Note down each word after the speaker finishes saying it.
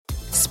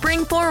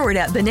Spring forward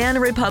at Banana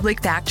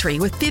Republic Factory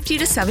with 50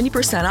 to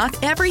 70%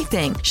 off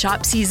everything.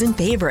 Shop season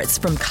favorites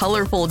from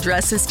colorful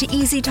dresses to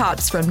easy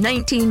tops from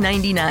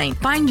 $19.99.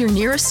 Find your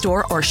nearest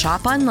store or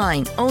shop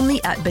online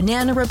only at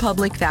Banana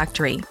Republic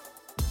Factory.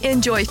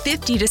 Enjoy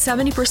 50 to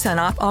 70%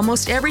 off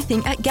almost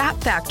everything at Gap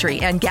Factory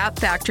and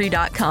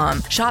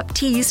gapfactory.com. Shop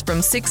tees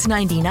from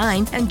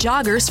 $6.99 and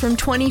joggers from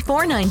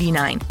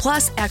 $24.99.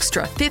 Plus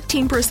extra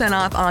 15%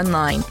 off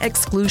online.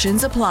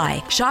 Exclusions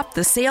apply. Shop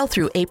the sale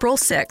through April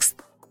 6th.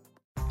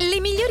 Le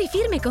migliori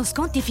firme con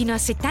sconti fino al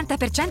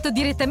 70%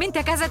 direttamente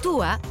a casa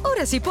tua?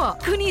 Ora si può!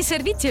 Con il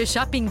servizio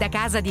shopping da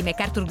casa di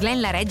MacArthurGlen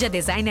La Reggia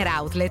Designer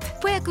Outlet.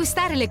 Puoi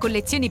acquistare le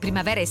collezioni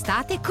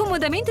primavera-estate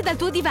comodamente dal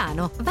tuo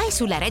divano. Vai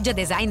su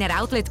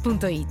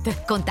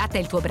lareggiadesigneroutlet.it, contatta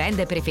il tuo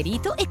brand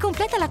preferito e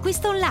completa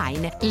l'acquisto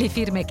online. Le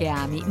firme che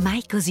ami,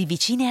 mai così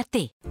vicine a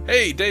te.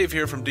 Hey, Dave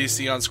here from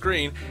DC On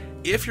Screen.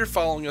 If you're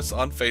following us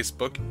on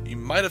Facebook, you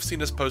might have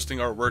seen us posting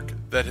artwork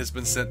that has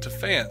been sent to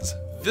fans.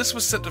 This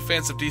was sent to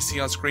fans of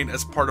DC On Screen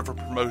as part of a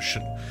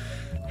promotion.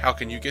 How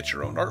can you get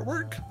your own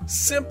artwork?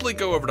 Simply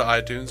go over to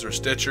iTunes or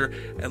Stitcher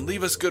and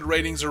leave us good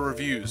ratings or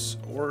reviews.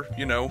 Or,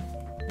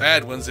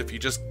 bad ones if you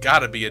just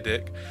gotta be a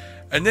dick.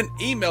 And then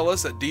email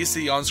us at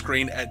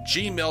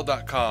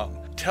dconscreen@gmail.com.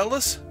 Tell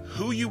us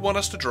who you want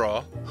us to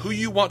draw, who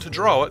you want to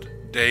draw it,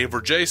 Dave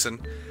or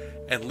Jason,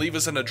 and leave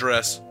us an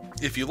address.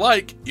 If you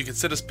like, you can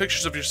send us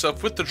pictures of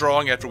yourself with the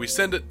drawing after we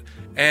send it,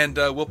 and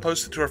we'll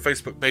post it to our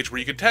Facebook page where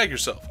you can tag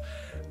yourself.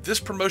 This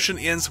promotion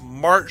ends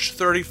March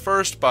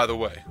 31st, by the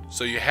way,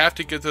 so you have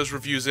to get those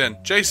reviews in.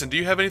 Jason, do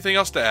you have anything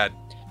else to add?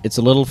 It's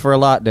a little for a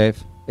lot,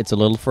 Dave. It's a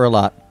little for a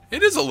lot.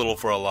 It is a little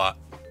for a lot.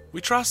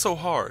 We try so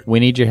hard. We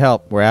need your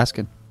help. We're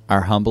asking.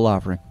 Our humble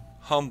offering.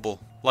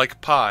 Humble,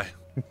 like pie.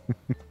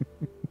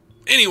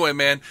 Anyway,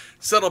 man,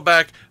 settle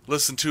back,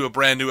 listen to a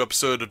brand new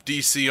episode of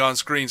DC On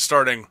Screen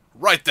starting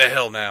right the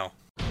hell now.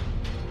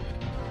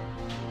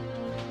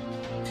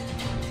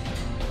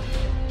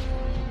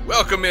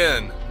 Welcome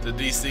in to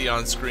DC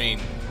On Screen.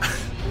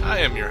 I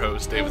am your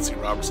host, David C.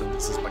 Robertson.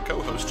 This is my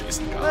co-host,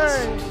 Jason Goss.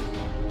 Hey.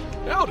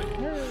 Howdy.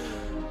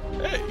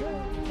 Hey.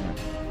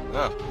 Oh.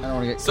 I don't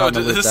want to get So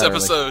this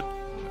episode,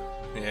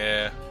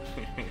 yeah.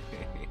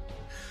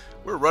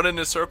 We're running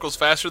in circles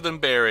faster than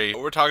Barry.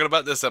 We're talking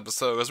about this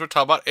episode as we're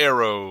talking about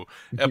Arrow,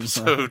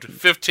 episode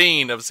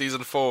 15 of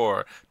season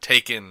 4,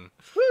 Taken.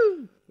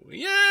 Woo!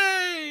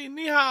 Yay!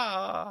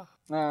 Niha!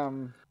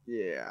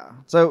 Yeah.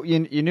 So you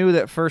knew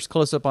that first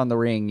close up on the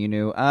ring. You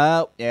knew.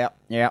 Oh, yeah.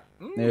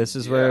 This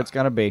is where it's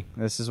gonna be.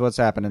 This is what's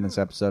happening in this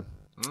episode.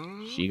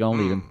 She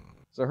gonna leave him.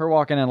 So her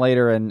walking in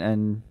later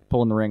and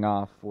pulling the ring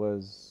off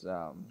was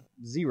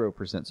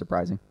 0%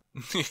 surprising.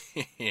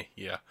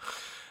 Yeah.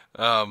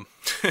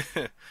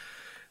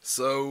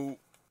 So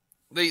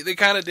they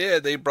kind of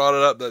did. They brought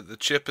it up that the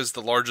chip is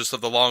the largest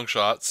of the long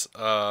shots.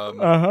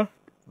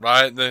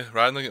 Right in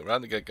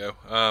the get go.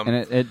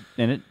 And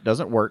it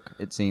doesn't work.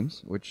 It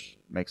seems, which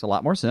makes a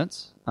lot more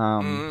sense.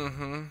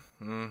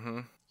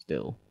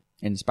 Still,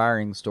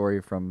 inspiring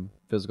story from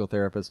physical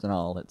therapist and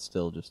all. It's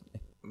still just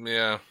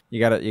yeah. You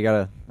gotta. I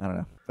don't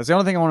know. That's the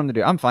only thing I want them to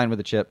do. I'm fine with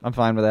the chip. I'm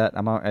fine with that.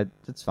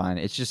 It's fine.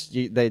 It's just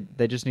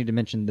they just need to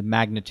mention the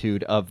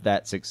magnitude of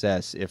that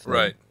success if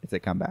they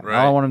come back. Right.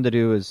 All I want them to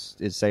do is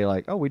say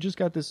like, oh, we just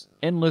got this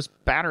endless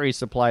battery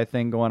supply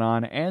thing going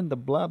on and the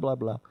blah blah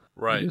blah.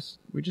 Right.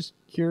 We just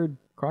cured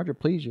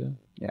quadriplegia.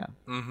 Yeah.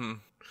 Mm-hmm.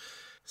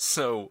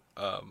 So,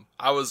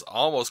 I was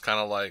almost kind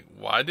of like,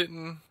 why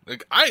didn't...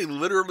 I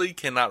literally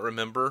cannot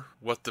remember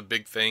what the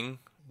big thing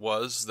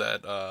was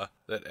that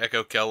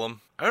Echo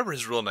Kellum... I remember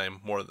his real name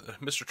more than...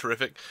 Mr.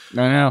 Terrific.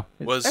 No.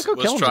 Echo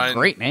Kellum's a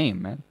great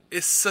name, man.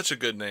 It's such a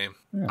good name.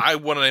 Yeah. I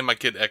want to name my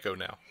kid Echo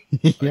now.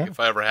 Yeah. If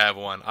I ever have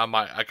one,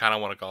 I kind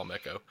of want to call him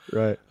Echo.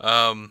 Right.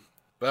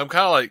 But I'm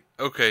kind of like,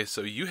 okay,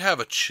 so you have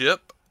a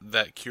chip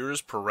that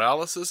cures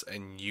paralysis,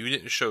 and you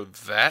didn't show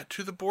that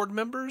to the board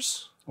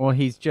members? Well,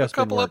 he's just a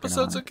couple been working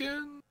episodes on it.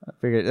 again. I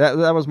figured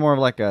that was more of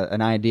like an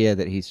idea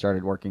that he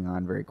started working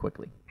on very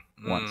quickly.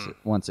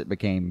 Once it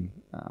became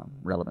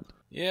relevant.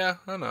 Yeah,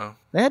 I know.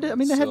 They had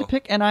to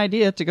pick an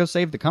idea to go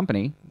save the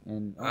company,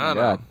 and oh my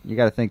God, you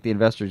got to think the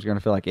investors are going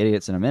to feel like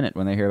idiots in a minute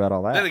when they hear about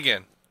all that. Then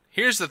again,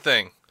 here's the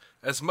thing: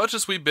 as much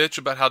as we bitch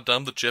about how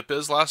dumb the chip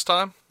is last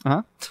time,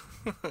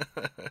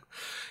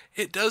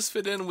 it does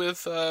fit in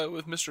with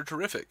Mr.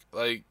 Terrific.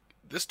 Like,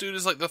 this dude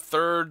is like the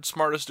third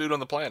smartest dude on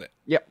the planet.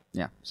 Yep.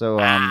 Yeah. So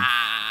yeah,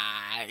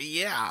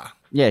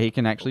 he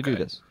can actually do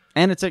this,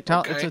 and it's a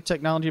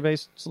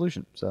technology-based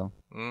solution. So.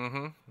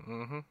 All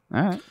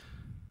right.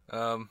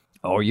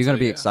 Are you going to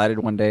be excited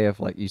one day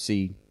if like you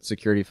see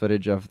security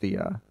footage of the?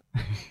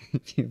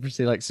 You ever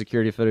see like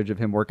security footage of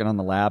him working on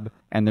the lab,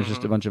 and there's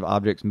just a bunch of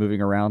objects moving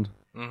around?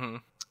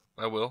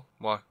 I will.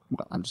 Why?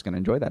 Well, I'm just going to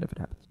enjoy that if it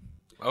happens.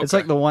 Okay. It's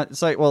like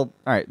all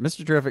right,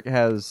 Mr. Terrific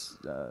has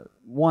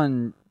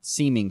one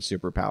seeming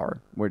superpower,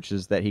 which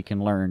is that he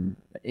can learn.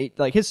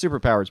 Like, his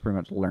superpower is pretty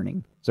much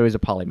learning. So he's a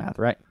polymath,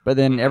 right? But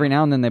then every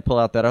now and then they pull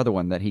out that other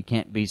one that he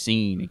can't be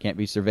seen, he can't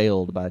be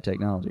surveilled by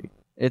technology.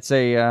 It's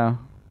a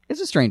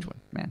strange one,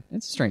 man.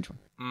 It's a strange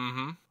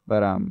one.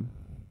 But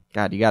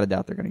God, you got to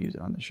doubt they're going to use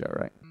it on the show,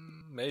 right?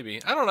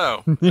 Maybe. I don't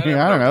know. I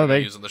don't know.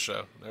 They use on the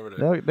show. Never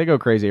do. They go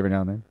crazy every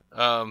now and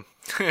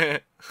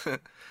then.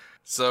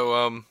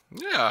 So,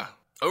 yeah.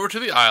 Over to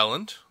the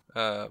island.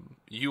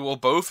 You will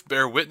both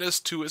bear witness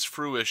to its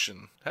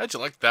fruition. How'd you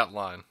like that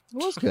line? It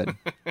was good.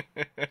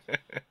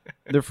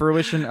 The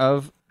fruition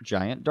of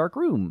giant dark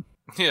room.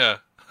 Yeah.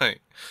 I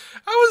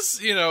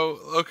was,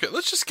 okay,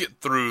 let's just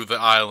get through the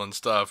island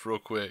stuff real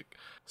quick.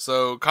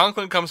 So,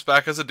 Conklin comes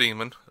back as a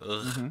demon.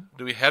 Ugh. Mm-hmm.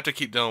 Do we have to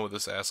keep dealing with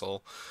this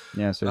asshole?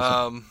 Yeah,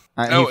 seriously.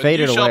 He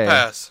faded away. You shall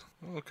pass.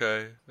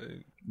 Okay.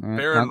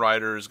 Baron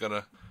Ryder is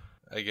gonna,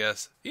 I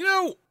guess.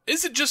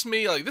 Is it just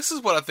me? Like, this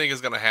is what I think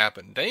is gonna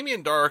happen.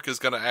 Damien Darhk is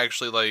gonna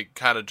actually, like,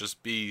 kind of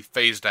just be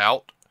phased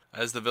out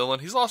as the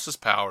villain. He's lost his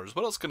powers.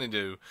 What else can he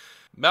do?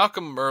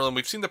 Malcolm Merlyn,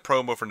 we've seen the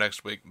promo for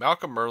next week.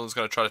 Malcolm Merlyn's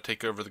gonna try to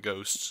take over the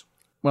ghosts.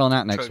 Well,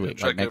 not next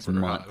week, like next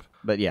month. Hive.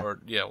 But yeah.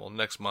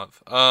 Next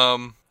month.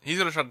 He's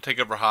going to try to take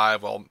over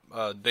Hive while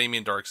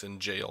Damien Darhk's in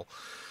jail.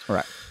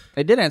 Right.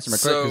 They did answer my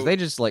question because they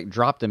just like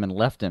dropped him and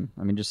left him.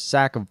 I mean, just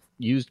sack of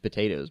used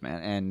potatoes,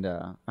 man. And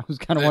I was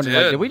kind of wondering,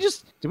 like, did we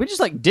just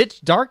like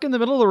ditch Darhk in the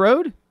middle of the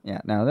road? Yeah,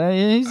 no,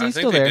 he's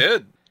still there.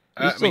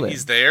 I think they did.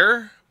 He's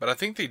there, but I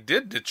think they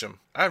did ditch him.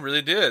 I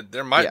really did.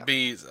 There might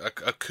be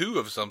a coup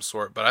of some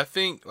sort, but I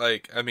think,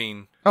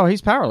 oh,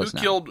 he's powerless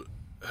now.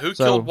 Who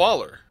killed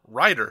Waller?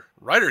 Ryder.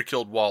 Ryder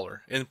killed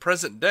Waller in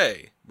present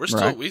day.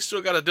 We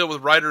still got to deal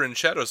with Ryder and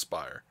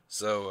Shadowspire.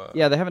 So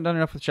yeah, they haven't done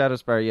enough with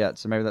Shadowspire yet,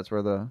 so maybe that's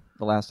where the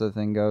last of the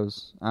thing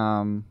goes.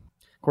 Of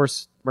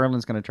course,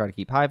 Merlin's going to try to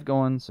keep Hive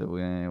going, so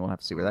we'll have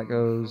to see where that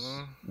goes.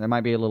 That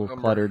might be a little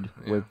cluttered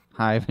with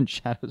Hive and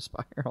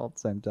Shadowspire all at the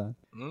same time.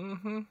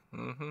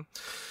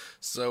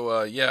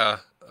 So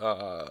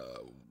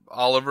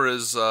Oliver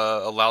is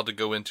allowed to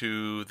go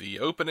into the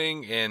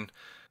opening, and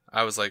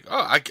I was like,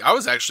 I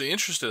was actually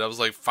interested. I was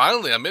like,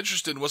 finally, I'm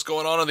interested in what's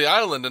going on the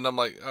island. And I'm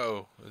like,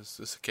 oh, is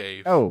this a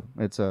cave? Oh,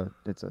 it's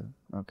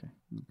okay.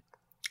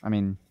 I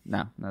mean,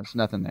 no, there's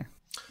nothing there.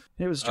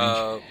 It was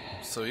strange.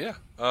 So yeah.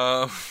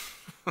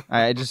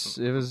 it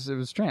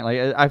was strange.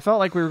 Like, I felt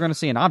like we were going to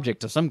see an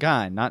object of some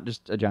kind, not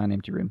just a giant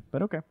empty room.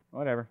 But okay,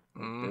 whatever.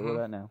 Deal with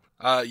that now.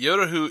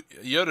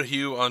 Yoda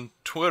Hugh on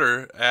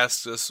Twitter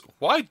asked us,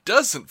 why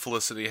doesn't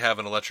Felicity have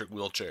an electric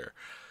wheelchair?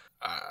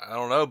 I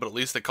don't know, but at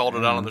least they called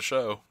it out on the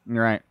show.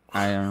 You're right.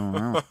 I don't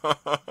know.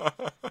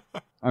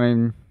 I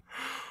mean,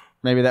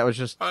 maybe that was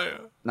just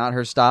not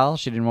her style.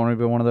 She didn't want to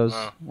be one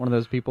of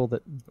those people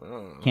that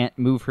can't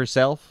move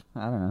herself.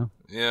 I don't know.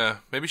 Yeah,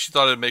 maybe she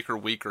thought it'd make her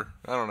weaker.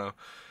 I don't know.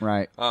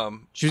 Right.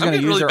 She was going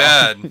to use really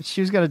bad.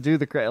 She was going to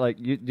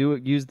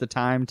do use the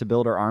time to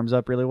build her arms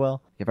up really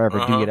well. If I ever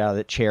do get out of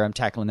that chair, I'm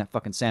tackling that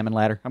fucking salmon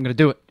ladder. I'm going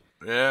to do it.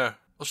 Yeah.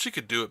 Well, she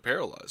could do it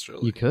paralyzed,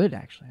 really. You could,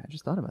 actually. I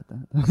just thought about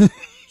that.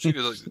 She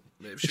could,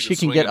 if she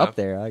can get up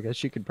there, I guess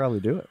she could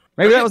probably do it.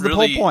 Maybe that was the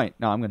whole point.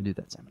 No, I'm going to do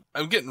that, Sam.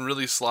 I'm getting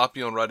really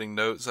sloppy on writing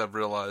notes, I've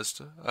realized.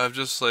 I'm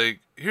just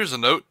like, here's a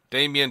note.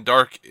 Damien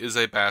Darhk is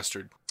a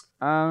bastard.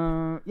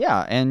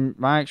 Yeah, and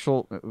my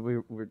actual...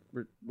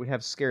 We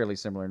have scarily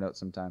similar notes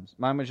sometimes.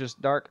 Mine was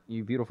just, Darhk,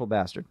 you beautiful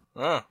bastard.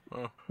 Oh.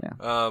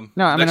 Yeah.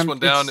 Next one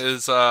down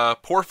is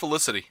poor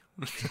Felicity.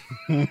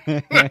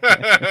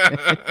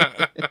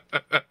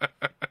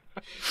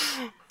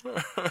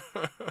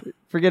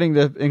 Forgetting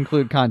to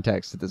include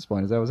context at this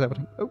point. Is that what's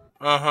happening?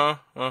 Oh.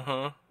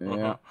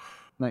 Yeah.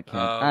 That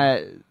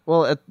can't.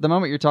 Well, at the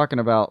moment you're talking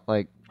about,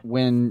 like,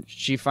 when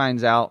she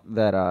finds out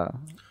that...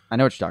 I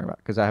know what you're talking about,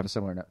 because I have a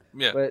similar note.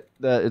 Yeah. But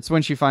it's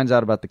when she finds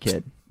out about the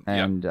kid.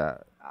 And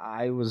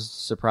I was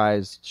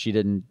surprised she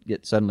didn't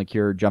get suddenly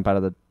cured, jump out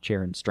of the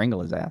chair, and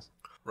strangle his ass.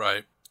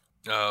 Right.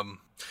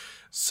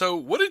 So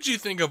what did you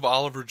think of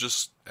Oliver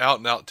just out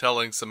and out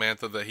telling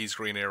Samantha that he's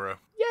Green Arrow?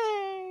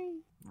 Yay!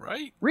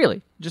 Right?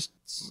 Really? Just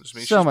which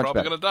means so she's much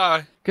probably going to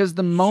die. Because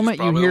the moment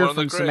you hear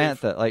from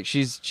Samantha, like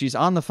she's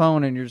on the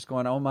phone and you're just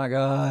going, oh my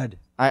God.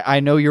 I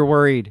know you're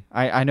worried.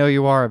 I know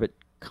you are, but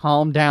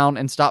calm down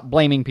and stop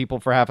blaming people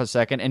for half a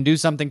second and do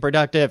something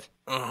productive.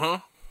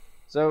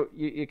 So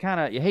you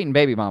hating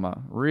baby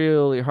mama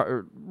really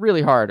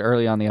hard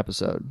early on the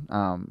episode,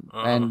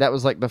 and that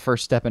was like the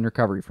first step in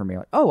recovery for me.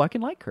 Like, oh, I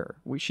can like her.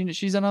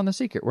 She's in on the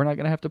secret. We're not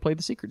gonna have to play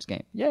the secrets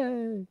game.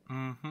 Yay!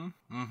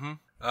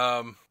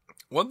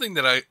 One thing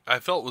that I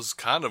felt was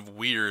kind of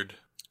weird.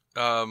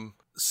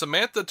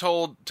 Samantha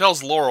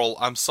tells Laurel,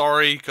 "I'm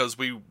sorry because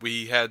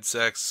we had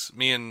sex.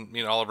 Me and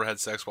Oliver had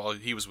sex while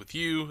he was with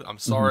you. I'm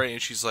sorry."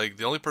 And she's like,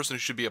 "The only person who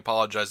should be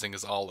apologizing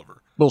is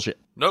Oliver." Bullshit.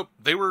 Nope,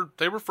 they were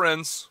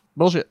friends.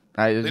 Bullshit.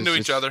 They knew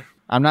each other.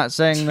 I'm not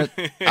saying that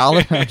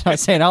I'm not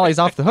saying Ollie's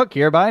off the hook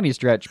here by any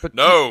stretch, but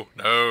no.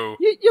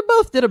 You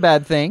both did a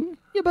bad thing.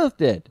 You both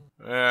did.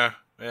 Yeah.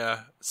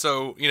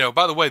 So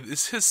by the way,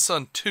 it's his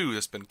son too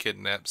that's been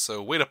kidnapped.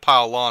 So way to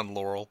pile on,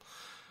 Laurel.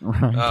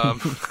 Right.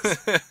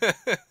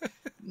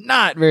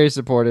 Not very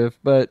supportive,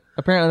 but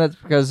apparently that's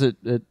because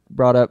it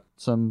brought up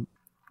some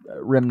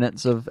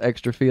remnants of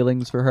extra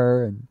feelings for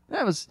her, and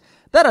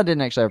that I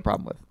didn't actually have a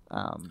problem with.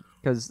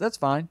 because that's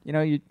fine.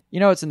 You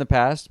know it's in the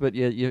past, but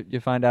you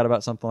find out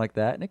about something like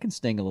that, and it can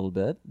sting a little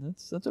bit.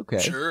 That's okay.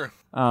 Sure.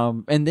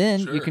 And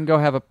then you can go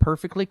have a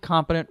perfectly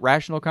competent,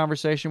 rational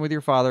conversation with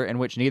your father in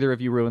which neither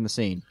of you ruin the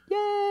scene.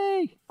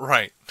 Yay!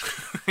 Right.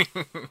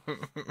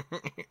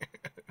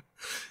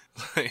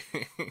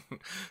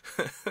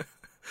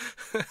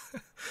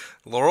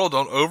 Laurel,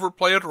 don't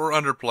overplay it or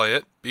underplay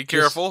it. Be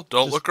careful.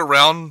 Don't look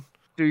around.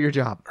 Do your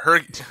job.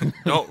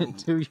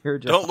 Don't do your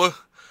job.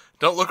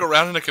 Don't look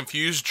around in a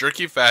confused,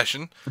 jerky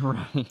fashion.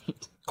 Right.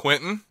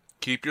 Quentin,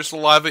 keep your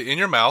saliva in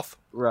your mouth.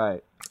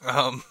 Right.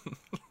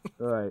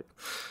 Right.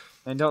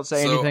 And don't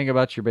say anything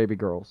about your baby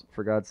girls,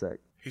 for God's sake.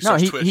 He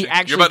actually.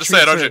 You're about to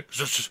say it, aren't you?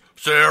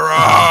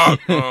 Sarah.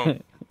 Oh.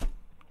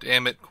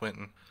 Damn it,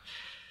 Quentin.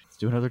 Let's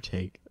do another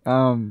take.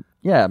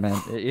 Yeah,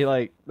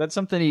 man. That's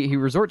something he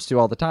resorts to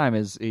all the time.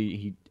 Is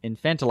he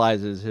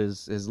infantilizes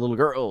his little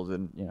girls,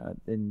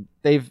 and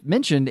they've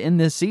mentioned in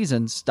this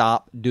season,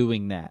 stop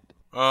doing that.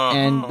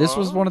 And this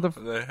was one of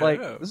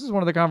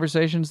the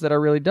conversations that I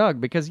really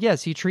dug, because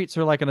yes, he treats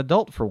her like an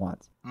adult for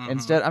once. Mm-hmm.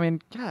 Instead, I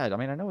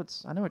know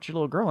it's your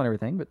little girl and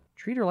everything, but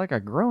treat her like a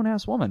grown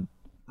ass woman.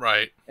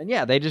 Right. And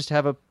yeah, they just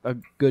have a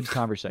good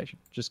conversation,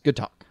 just good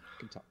talk.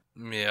 Good talk.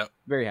 Yeah.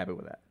 Very happy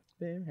with that.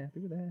 Very happy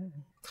with that.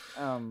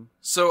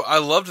 So I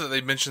loved that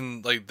they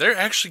mentioned, they're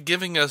actually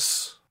telling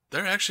us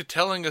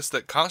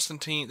that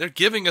Constantine, they're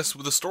giving us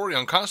the story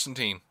on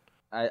Constantine.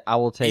 I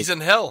will take. He's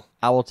in hell.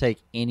 I will take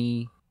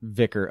any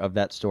vicar of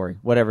that story,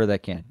 whatever they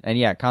can. And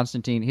yeah,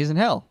 Constantine, he's in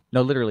hell.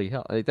 No, literally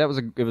hell. It was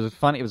a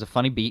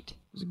funny beat.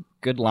 It was a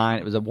good line.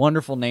 It was a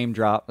wonderful name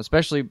drop,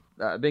 especially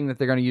being that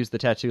they're going to use the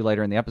tattoo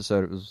later in the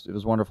episode. It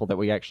was wonderful that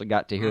we actually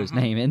got to hear his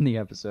name in the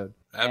episode.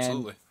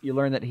 Absolutely. And you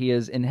learn that he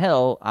is in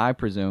hell, I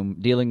presume,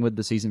 dealing with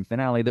the season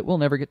finale that we'll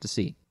never get to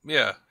see.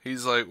 Yeah,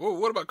 he's like, well,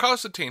 what about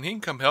Constantine? He can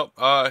come help.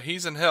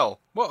 He's in hell.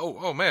 Whoa,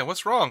 oh man,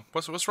 what's wrong?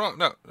 What's wrong?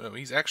 No,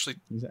 he's actually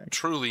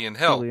truly in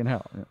hell. Truly in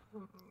hell. Yeah.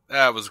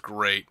 That was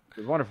great.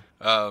 It was wonderful.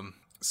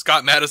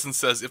 Scott Madison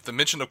says, if the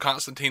mention of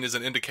Constantine is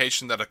an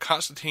indication that a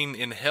Constantine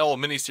in Hell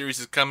miniseries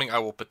is coming, I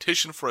will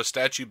petition for a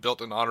statue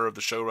built in honor of the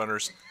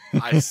showrunners.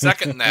 I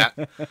second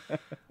that.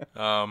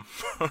 I'm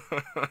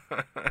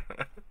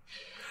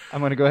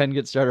going to go ahead and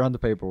get started on the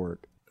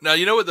paperwork. Now,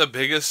 you know what the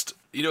biggest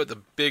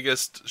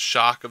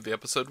shock of the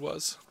episode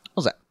was? What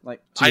was that?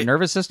 Like to your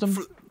nervous system?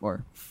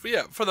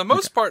 For the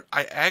most part,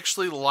 I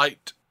actually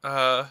liked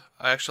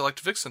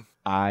Vixen.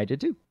 I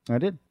did too. I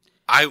did.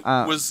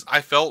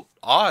 I felt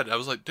odd. I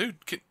was like, dude,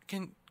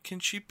 can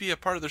she be a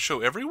part of the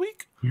show every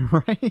week?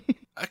 Right.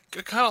 I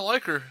kind of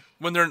like her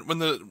when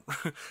the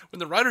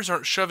writers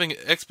aren't shoving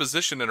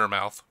exposition in her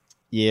mouth.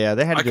 Yeah,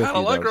 they had to do a few of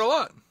those. I kind of like her a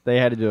lot. They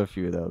had to do a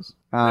few of those.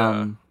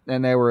 And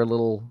they were a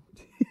little...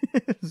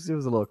 it was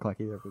a little clunky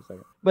there for a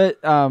second. But,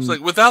 it's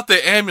like, without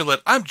the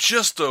amulet, I'm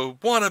just a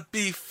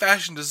wannabe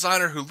fashion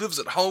designer who lives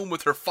at home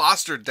with her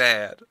foster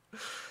dad.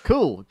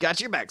 Cool.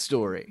 Got your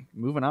backstory.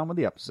 Moving on with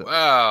the episode.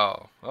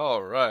 Wow.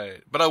 All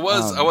right. But I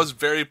was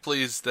very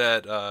pleased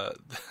that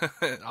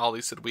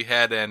Ollie said we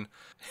had an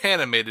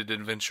animated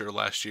adventure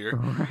last year.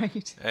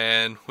 Right.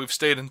 And we've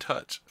stayed in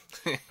touch.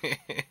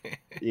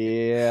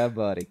 Yeah,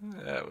 buddy.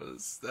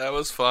 That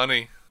was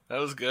funny. That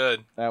was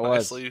good. That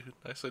was.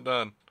 Nicely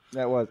done.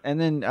 That was. And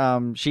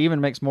then she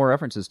even makes more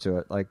references to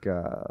it. Like,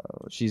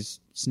 she's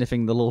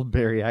sniffing the little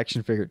Barry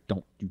action figure.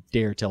 Don't you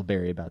dare tell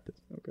Barry about this.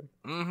 Okay.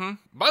 Mm-hmm.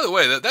 By the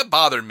way, that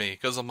bothered me,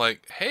 because I'm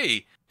like,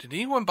 hey, did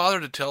anyone bother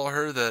to tell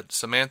her that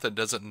Samantha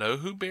doesn't know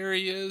who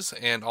Barry is?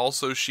 And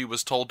also she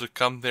was told to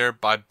come there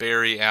by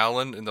Barry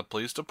Allen in the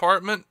police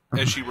department,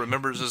 and she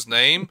remembers his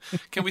name?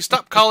 Can we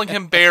stop calling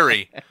him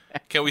Barry?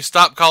 Can we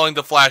stop calling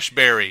the Flash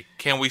Barry?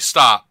 Can we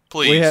stop,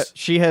 please?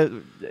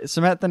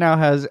 Samantha now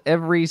has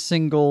every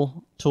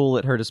single tool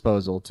at her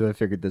disposal to have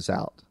figured this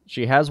out.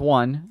 She has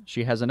one,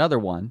 she has another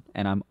one,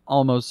 and I'm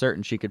almost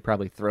certain she could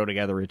probably throw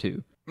together a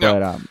two. No,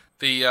 but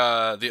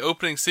the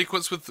opening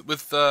sequence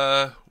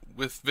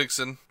with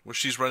Vixen, where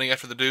she's running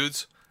after the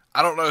dudes,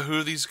 I don't know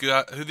who these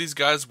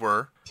guys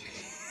were.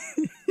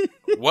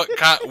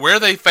 Where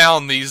they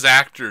found these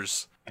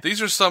actors.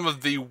 These are some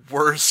of the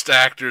worst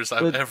actors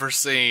I've ever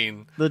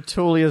seen. The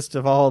tooliest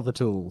of all the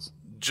tools.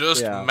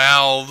 Just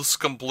mouths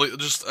completely,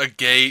 just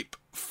agape,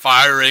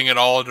 firing in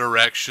all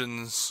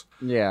directions.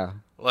 Yeah.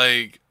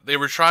 Like, they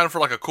were trying for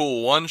like a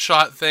cool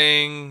one-shot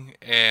thing,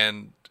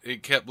 and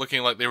it kept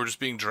looking like they were just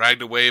being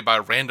dragged away by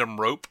random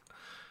rope.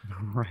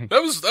 Right.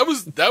 That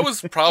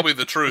was probably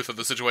the truth of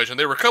the situation.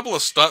 There were a couple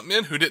of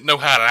stuntmen who didn't know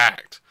how to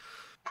act.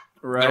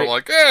 Right. They were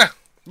like,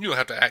 you don't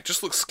have to act.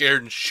 Just look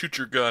scared and shoot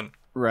your gun.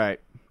 Right.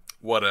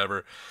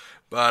 Whatever.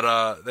 But,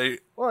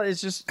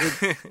 it's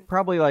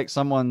probably like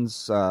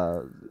someone's,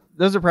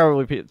 those are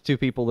probably two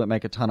people that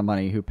make a ton of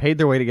money who paid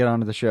their way to get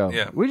onto the show.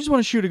 Yeah. We just want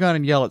to shoot a gun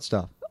and yell at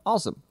stuff.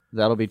 Awesome.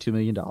 That'll be $2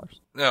 million.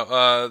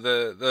 No,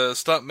 the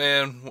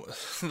stuntman,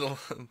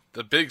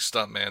 the big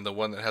stuntman, the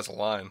one that has a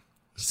line,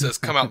 says,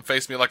 come out and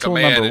face me like a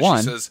man. And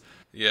she says,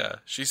 Yeah,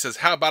 she says,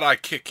 "How about I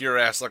kick your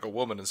ass like a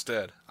woman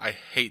instead?" I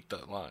hate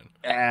that line.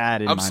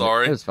 I'm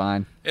sorry. It was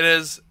fine. It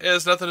has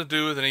nothing to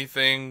do with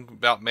anything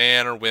about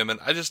man or women.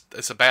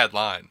 It's a bad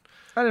line.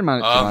 I didn't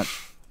mind it too much.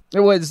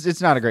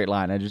 It's not a great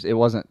line. It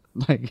wasn't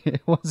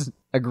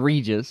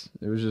egregious.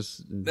 It was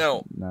just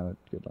not a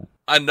good line.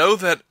 I know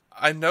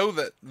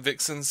that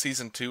Vixen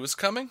season 2 is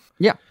coming.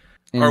 Yeah.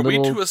 Are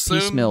we to assume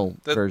piecemeal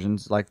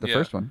versions like the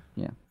first one?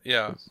 Yeah.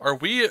 Yeah. Are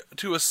we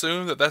to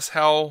assume that that's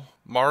how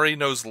Mari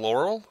knows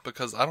Laurel?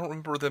 Because I don't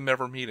remember them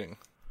ever meeting.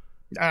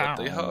 But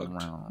they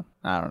hugged.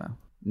 I don't know.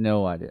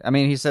 No idea. I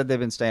mean, he said they've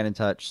been staying in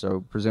touch,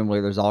 so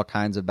presumably there's all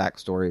kinds of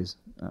backstories.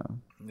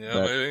 Maybe.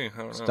 I don't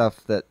know.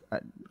 Stuff that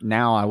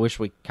now I wish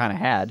we kind of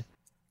had.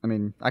 I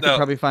mean, I could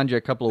probably find you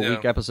a couple of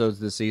weak episodes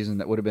this season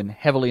that would have been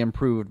heavily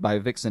improved by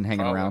Vixen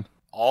hanging around.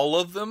 All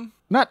of them?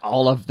 Not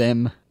all of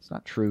them. It's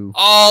not true.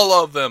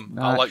 All of them.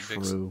 Not I like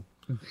true.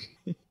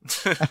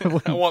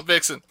 Vixen. I want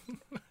Vixen.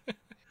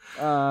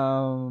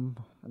 I'm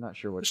not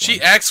sure what.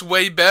 She acts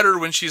way better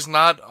when she's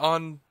not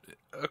on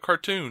a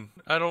cartoon.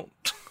 I don't.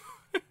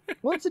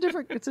 Well, it's a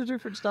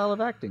different style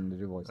of acting to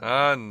do voice.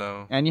 I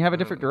know. And you have a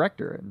different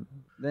director, and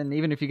then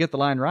even if you get the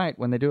line right,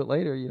 when they do it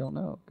later, you don't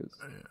know.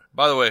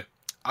 By the way,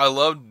 I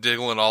love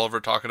Diggle and Oliver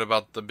talking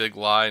about the big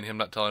lie and him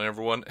not telling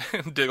everyone.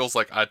 And Diggle's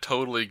like, "I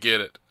totally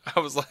get it." I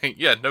was like,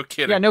 "Yeah, no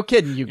kidding." Yeah, no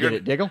kidding. You get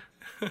it, Diggle.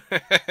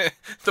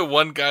 The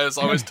one guy is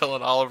always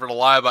telling Oliver to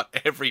lie about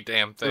every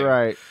damn thing.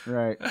 Right.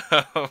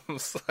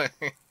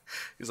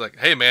 He's like,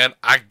 "Hey, man,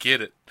 I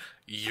get it.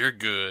 You're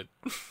good."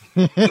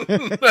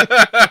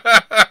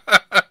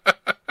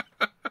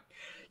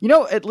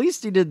 At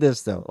least he did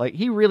this though. Like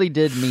he really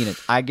did mean it.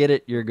 I get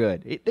it. You're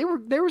good.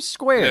 They were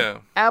square,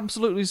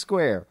 absolutely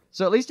square.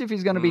 So at least if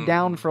he's going to be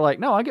down for like,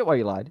 no, I get why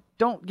you lied.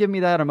 Don't give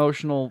me that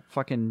emotional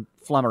fucking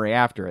flummery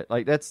after it.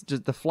 Like that's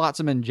just the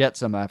flotsam and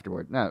jetsam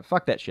afterward. No,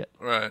 fuck that shit.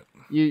 Right.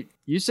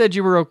 You said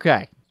you were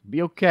okay.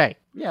 Be okay.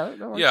 Yeah.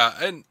 Yeah,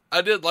 and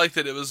I did like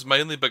that it was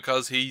mainly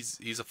because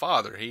he's a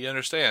father. He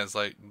understands.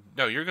 Like,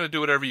 no, you're going to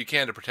do whatever you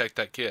can to protect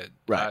that kid.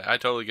 Right. I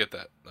totally get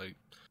that. Like,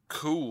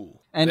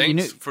 cool. And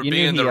thanks for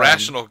being the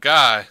rational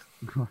guy.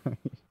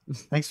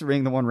 Thanks for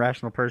being the one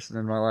rational person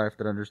in my life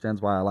that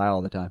understands why I lie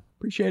all the time.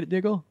 Appreciate it,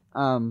 Diggle.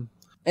 And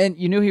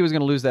you knew he was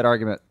going to lose that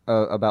argument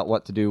about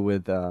what to do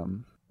with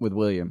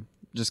William,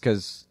 just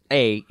because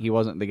A, he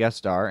wasn't the guest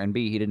star, and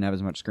B, he didn't have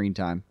as much screen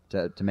time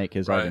to make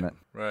his argument.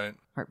 Right.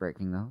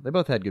 Heartbreaking though. They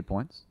both had good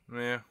points.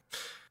 Yeah.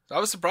 I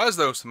was surprised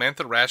though.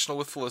 Samantha rational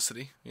with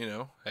Felicity.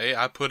 Hey,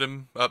 I put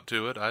him up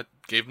to it. I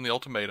gave him the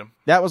ultimatum.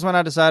 That was when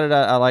I decided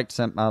I liked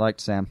Sam.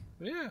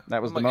 Yeah.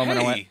 That was the moment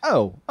I went,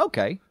 oh,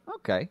 okay.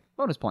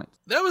 Bonus points.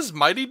 That was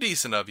mighty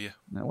decent of you.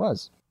 That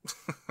was.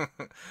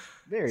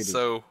 Very decent.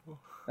 So,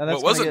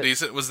 what wasn't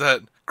decent was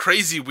that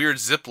crazy weird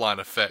zipline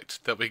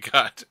effect that we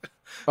got.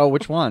 Oh,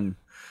 which one?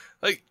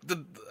 like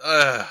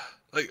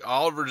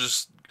Oliver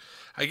just,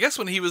 I guess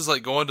when he was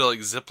like going to like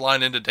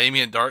zipline into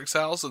Damien Dark's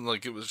house and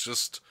like it was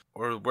just,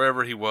 or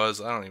wherever he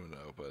was, I don't even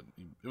know, but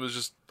it was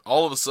just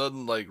all of a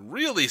sudden like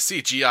really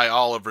CGI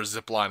Oliver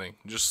ziplining.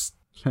 Just,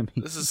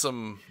 this is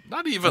some,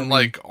 not even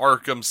like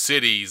Arkham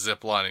City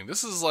ziplining.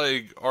 This is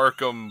like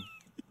Arkham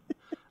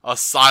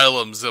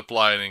Asylum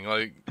ziplining.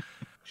 Like,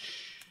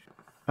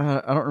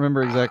 I don't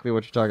remember exactly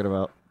what you're talking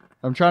about.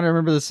 I'm trying to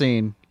remember the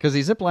scene because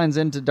he ziplines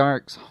into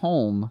Dark's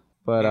home,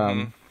 but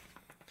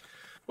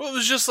well, it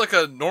was just like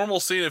a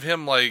normal scene of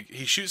him, like,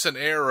 he shoots an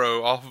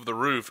arrow off of the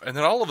roof, and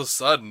then all of a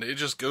sudden, it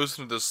just goes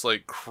into this,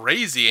 like,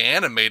 crazy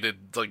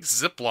animated, like,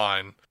 zip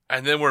line.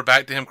 And then we're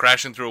back to him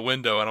crashing through a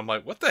window, and I'm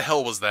like, what the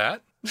hell was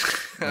that?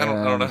 I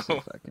don't know.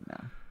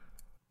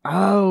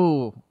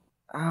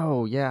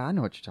 Oh, yeah, I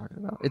know what you're talking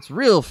about. It's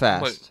real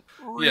fast.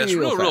 It's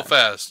real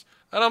fast.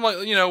 And I'm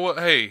like, you know what,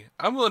 hey,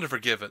 I'm willing to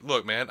forgive it.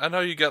 Look, man, I know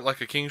you got, like,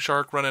 a king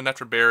shark running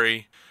after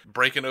Barry,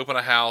 breaking open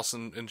a house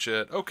and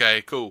shit.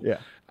 Okay, cool. Yeah.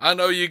 I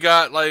know you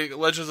got, like,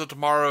 Legends of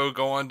Tomorrow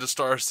going to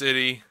Star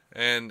City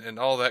and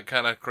all that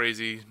kind of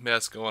crazy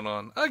mess going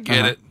on. I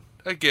get it.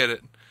 I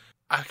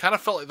kind of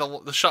felt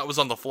like the shot was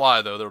on the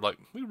fly, though. They were like,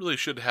 we really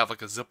should have,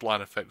 like, a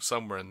zipline effect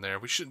somewhere in there.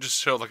 We shouldn't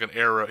just show, like, an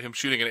arrow, him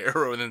shooting an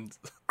arrow and then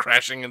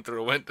crashing in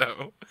through a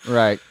window.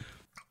 Right.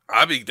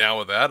 I'd be down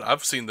with that.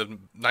 I've seen the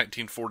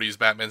 1940s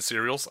Batman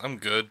serials. I'm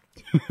good.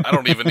 I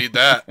don't even need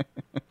that.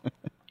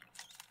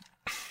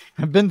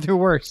 I've been through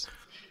worse.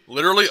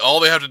 Literally, all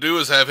they have to do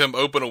is have him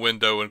open a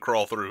window and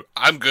crawl through.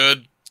 I'm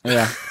good.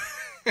 Yeah.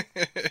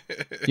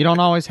 You don't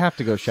always have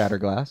to go shatter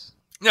glass.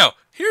 Now,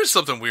 here's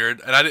something weird,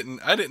 and I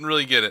didn't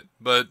really get it,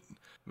 but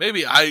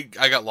maybe I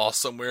got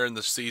lost somewhere in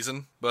the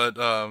season, but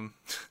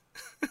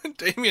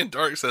Damien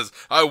Dark says,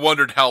 I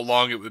wondered how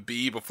long it would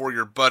be before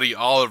your buddy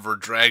Oliver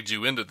dragged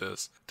you into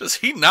this. Does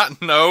he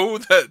not know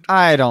that?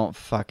 I don't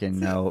fucking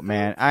know,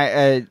 man.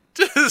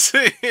 Does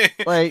he?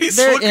 Like,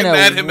 they're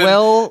in a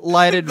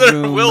well-lighted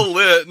room. Well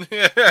lit.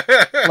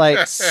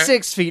 Like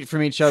 6 feet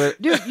from each other.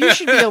 Dude, you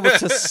should be able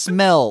to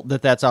smell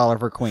that that's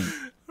Oliver Queen.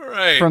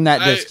 Right. From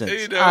that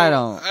distance. I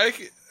don't.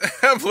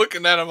 I'm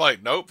looking at him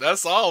like, nope,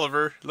 that's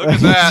Oliver. Look at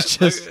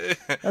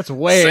that. That's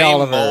way same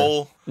Oliver.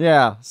 Mole.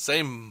 Yeah.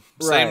 Same,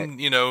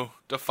 right.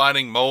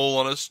 Defining mole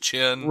on his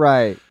chin.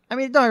 Right. I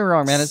mean, don't get me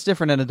wrong, man. It's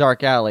different in a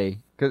dark alley.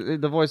 Because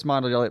the voice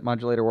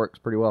modulator works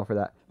pretty well for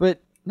that.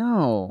 But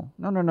no.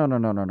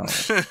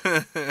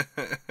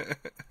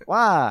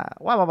 Why?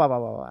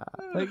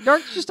 Like,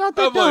 Dark's just not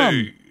that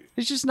dumb.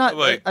 It's just not,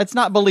 it's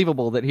not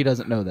believable that he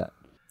doesn't know that.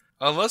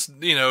 Unless,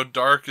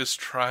 Dark is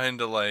trying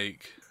to,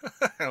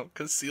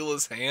 conceal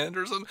his hand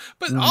or something.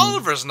 But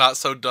Oliver's not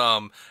so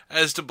dumb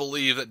as to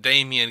believe that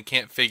Damien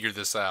can't figure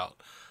this out.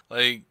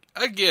 Like,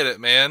 I get it,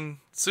 man.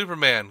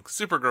 Superman,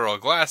 Supergirl,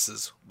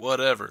 glasses,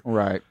 whatever.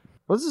 Right.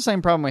 Well, it's the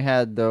same problem we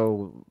had,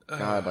 though,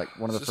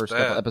 one of the first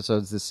couple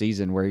episodes this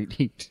season where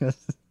he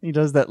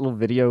does that little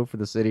video for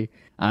the city.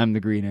 I'm the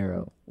Green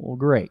Arrow. Well,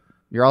 great.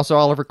 You're also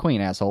Oliver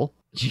Queen, asshole.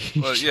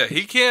 Well, yeah,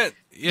 he can't...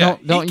 Yeah,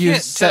 don't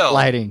use set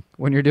lighting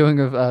when you're doing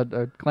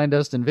a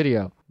clandestine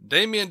video.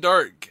 Damien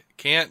Dark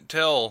can't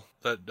tell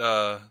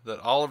that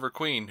Oliver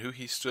Queen, who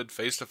he stood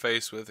face to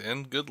face with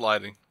in good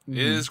lighting,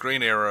 is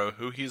Green Arrow,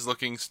 who he's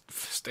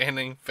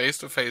standing face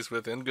to face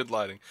with in good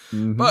lighting.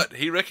 But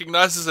he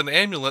recognizes an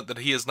amulet that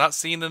he has not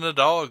seen in a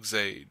dog's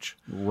age.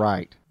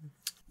 Right.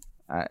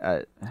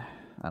 I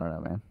don't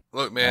know, man.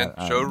 Look, man,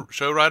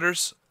 show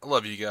writers, I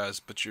love you guys,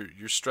 but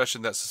you're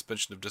stretching that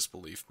suspension of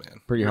disbelief,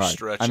 man. Pretty hard.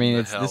 Stretching I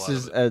mean,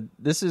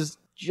 this is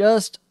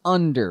just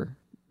under,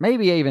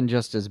 maybe even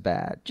just as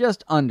bad.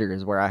 Just under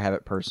is where I have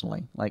it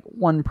personally. Like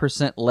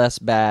 1% less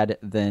bad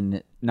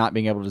than not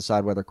being able to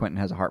decide whether Quentin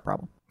has a heart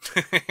problem.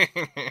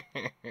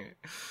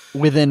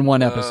 Within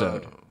one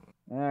episode.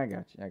 I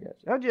got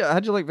you.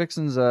 How'd you like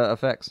Vixen's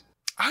effects?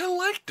 I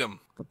liked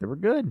them. I thought they were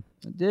good.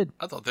 I did.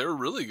 I thought they were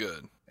really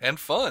good and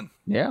fun.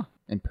 Yeah,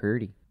 and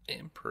pretty.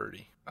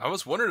 I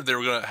was wondering if they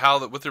were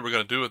what they were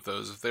gonna do with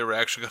those. If they were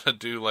actually gonna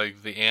do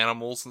like the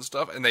animals and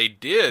stuff, and they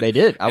did. They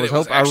did. I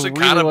was actually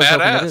kind of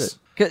badass.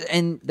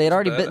 And they'd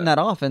already bitten that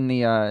off in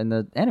the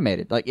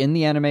animated. Like in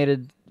the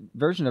animated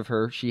version of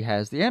her, she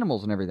has the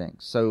animals and everything.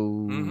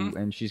 So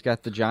and she's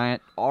got the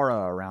giant aura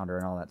around her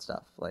and all that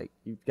stuff. Like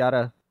you've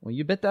gotta. Well,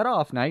 you bit that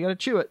off. Now you gotta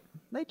chew it.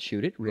 They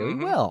chewed it really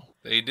well.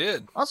 They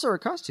did. Also, her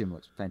costume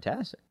looks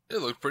fantastic. It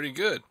looked pretty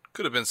good.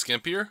 Could have been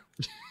skimpier.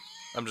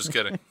 I'm just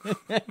kidding.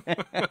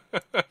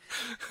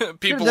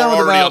 People are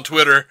already on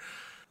Twitter.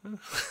 Could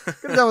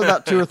have done with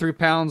about 2 or 3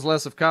 pounds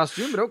less of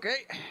costume, but okay.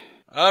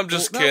 I'm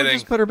just kidding.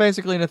 Just put her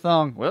basically in a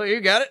thong. Well, you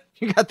got it.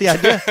 You got the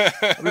idea.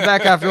 I'll be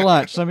back after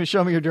lunch.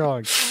 Show me your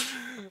drawings.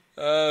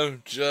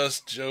 I'm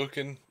just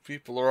joking.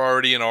 People are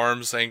already in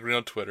arms angry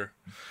on Twitter.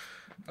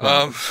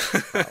 How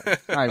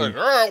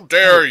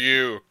dare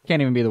you?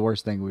 Can't even be the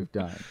worst thing we've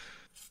done.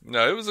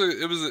 No, it was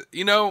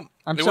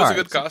a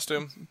good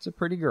costume. It's a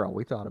pretty girl.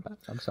 We thought about it.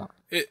 I'm sorry.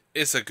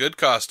 It's a good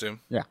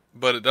costume. Yeah.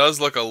 But it does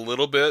look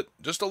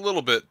just a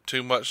little bit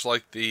too much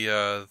like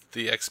the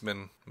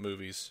X-Men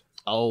movies.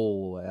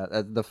 Oh,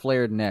 the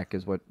flared neck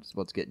is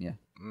what's getting you.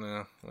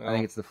 No, well, I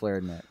think it's the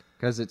flared neck.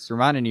 Because it's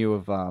reminding you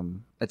of,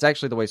 it's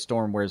actually the way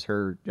Storm wears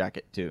her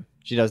jacket, too.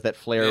 She does that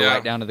flare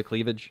right down to the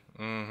cleavage.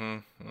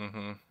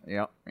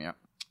 Yep.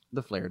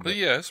 The flared neck. But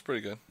yeah, it's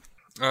pretty good.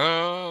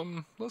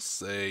 Let's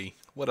see.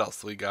 What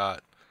else we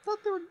got? I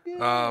thought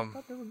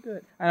they were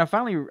good. And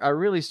I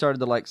really started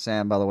to like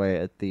Sam, by the way,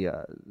 at the,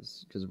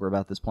 because we're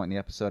about this point in the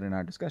episode in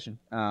our discussion,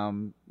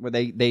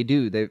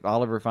 where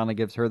Oliver finally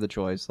gives her the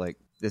choice, like,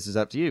 this is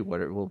up to you.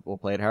 We'll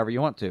play it however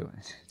you want to.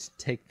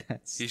 Take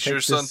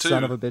your son too.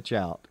 Son of a bitch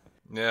out.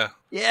 Yeah.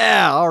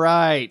 Yeah, all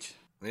right.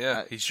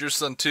 Yeah, he's your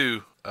son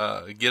too.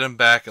 Get him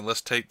back and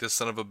let's take this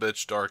son of a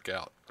bitch Dark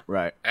out.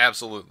 Right.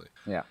 Absolutely.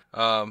 Yeah.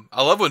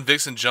 I love when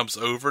Vixen jumps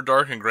over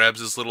Dark and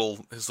grabs his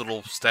little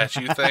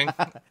statue thing.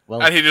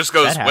 Well, and he just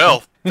goes,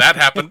 that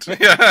happened.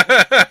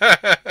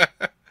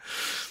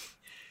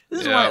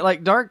 This is why,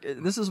 like, Dark,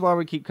 this is why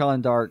we keep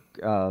calling Dark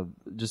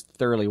just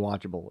thoroughly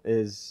watchable,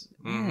 is,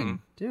 man,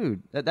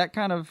 dude, that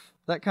kind of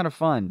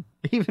fun.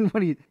 Even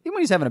when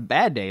he's having a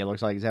bad day, it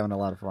looks like he's having a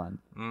lot of fun.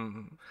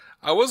 Mm-hmm.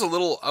 I was a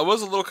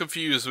little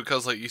confused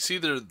because, like, you see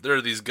there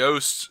are these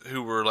ghosts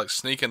who were, like,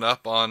 sneaking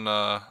up on,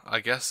 I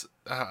guess,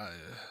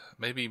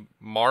 maybe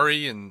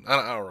Mari and,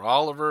 or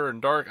Oliver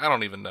and Dark. I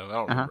don't even know. I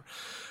don't remember.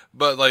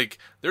 But, like,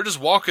 they're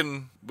just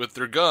walking with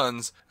their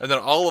guns, and then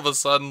all of a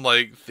sudden,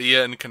 like,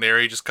 Thea and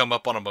Canary just come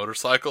up on a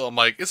motorcycle. I'm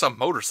like, it's a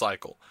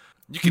motorcycle.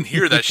 You can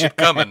hear that shit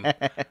coming.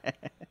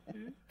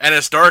 And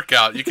it's dark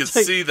out. You can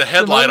see the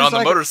headlight on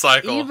the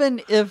motorcycle.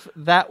 Even if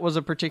that was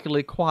a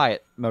particularly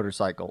quiet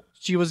motorcycle,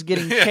 she was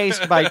getting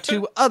chased by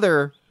 2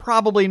 other,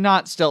 probably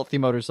not stealthy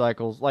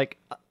motorcycles, like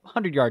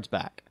 100 yards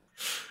back.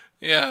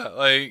 Yeah,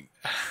 like,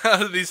 how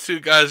did these 2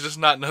 guys just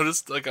not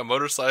notice, like, a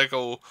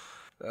motorcycle?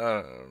 I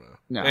don't know.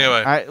 No.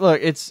 Anyway. Look,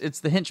 it's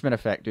the henchman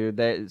effect,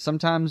 dude.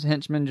 Sometimes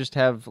henchmen just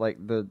have, like,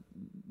 the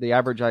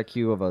average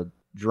IQ of a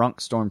drunk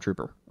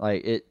stormtrooper.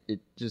 Like,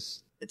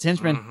 it's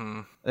henchmen.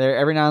 Mm-hmm.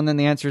 Every now and then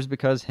the answer is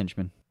because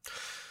henchmen.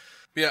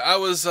 Yeah, I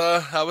was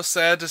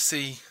sad to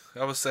see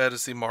I was sad to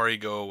see Mari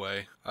go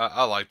away.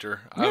 I liked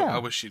her. Yeah. I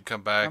wish she'd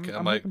come back.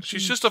 I'm like,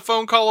 she's just a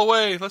phone call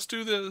away. Let's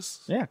do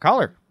this. Yeah,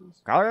 call her.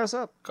 Call her ass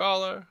up.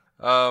 Call her.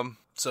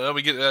 So then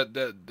we get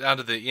down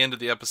to the end of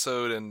the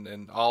episode,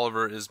 and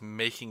Oliver is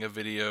making a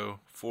video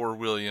for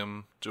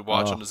William to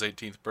watch on his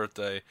 18th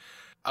birthday.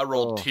 I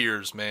rolled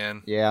tears,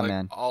 man. Yeah,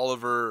 man.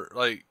 Oliver,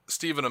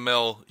 Stephen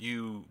Amell,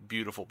 you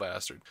beautiful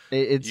bastard.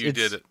 You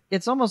did it.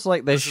 It's almost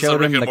like they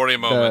showed him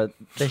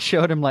they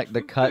showed him like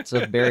the cuts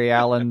of Barry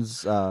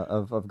Allen's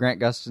of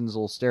Grant Gustin's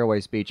little stairway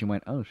speech and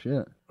went, oh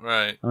shit.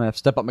 Right. I'm gonna have to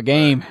step up my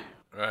game.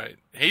 Right.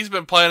 He's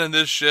been planning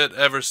this shit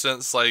ever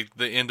since the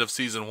end of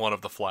season 1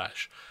 of The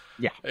Flash.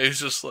 Yeah. He's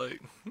just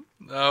like,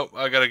 no,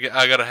 I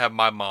gotta have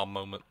my mom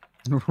moment.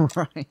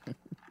 Right.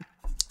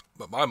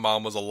 But my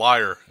mom was a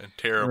liar and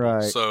terrible,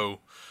 right. So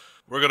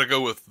we're going to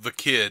go with the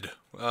kid.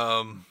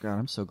 God,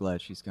 I'm so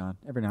glad she's gone.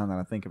 Every now and then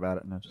I think about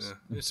it, and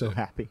I'm so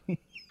happy.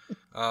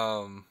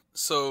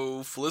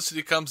 So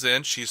Felicity comes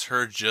in. She's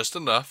heard just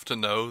enough to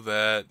know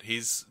that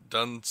he's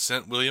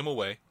sent William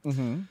away.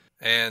 Mm-hmm.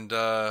 And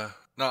now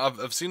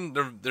I've seen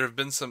there's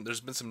been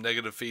some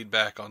negative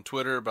feedback on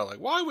Twitter about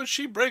why would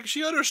she break?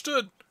 She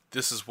understood.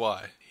 This is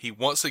why. He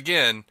once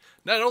again,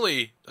 not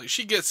only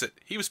she gets it,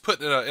 he was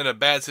put in a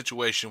bad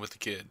situation with the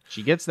kid.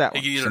 She gets that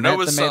one.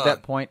 Samantha made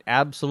that point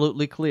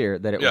absolutely clear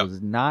that it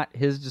was not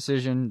his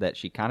decision, that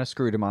she kind of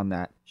screwed him on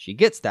that. She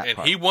gets that and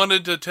part.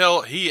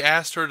 He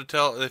asked her to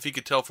tell if he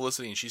could tell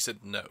Felicity, and she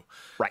said no.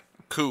 Right.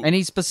 Cool. And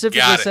he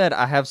specifically said,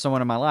 I have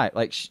someone in my life.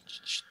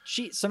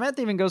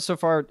 Samantha even goes so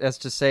far as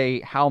to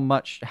say how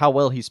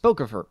well he spoke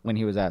of her when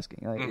he was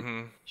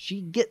asking.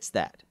 She gets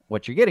that.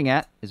 What you're getting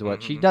at is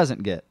what she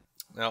doesn't get.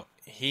 Now,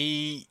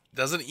 he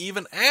doesn't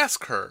even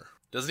ask her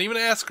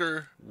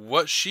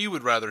what she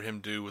would rather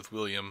him do with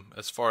William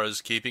as far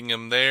as keeping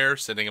him there,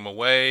 sending him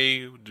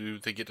away, do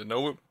they get to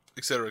know him,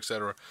 etc.,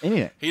 etc.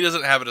 Anything. He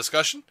doesn't have a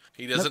discussion.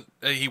 He doesn't.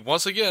 Nope. He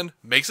once again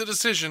makes a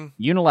decision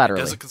unilaterally.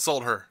 Doesn't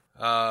consult her,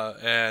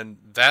 and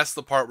that's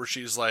the part where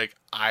she's like,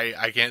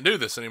 I can't do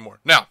this anymore.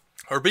 Now,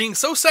 her being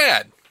so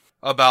sad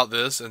about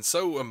this and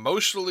so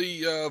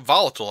emotionally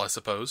volatile, I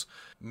suppose,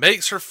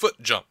 makes her foot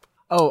jump.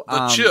 Oh,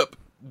 the chip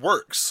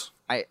works.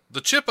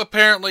 The chip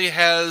apparently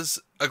has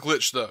a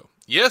glitch, though.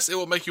 Yes, it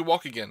will make you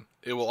walk again.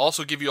 It will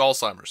also give you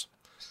Alzheimer's.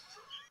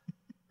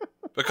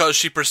 Because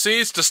she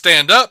proceeds to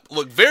stand up,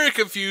 look very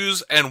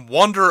confused, and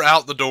wander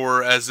out the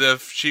door as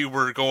if she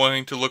were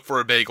going to look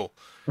for a bagel.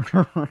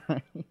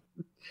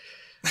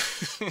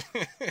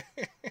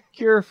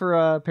 Cure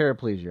for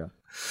paraplegia.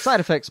 Side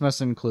effects must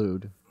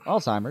include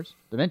Alzheimer's,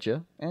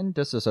 dementia, and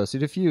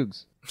dissociative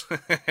fugues.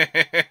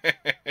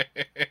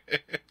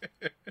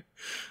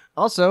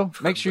 Also,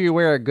 make sure you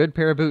wear a good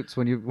pair of boots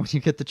when you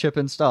get the chip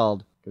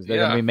installed, because they're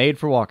going to be made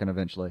for walking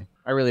eventually.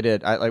 I really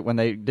did. When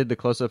they did the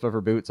close-up of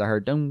her boots, I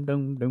heard dum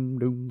dum dum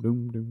dum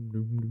dum dum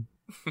dum.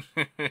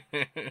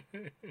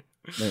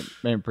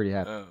 Made me pretty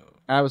happy.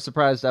 I was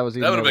surprised I was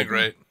even. That would have been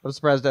great. I was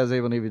surprised I was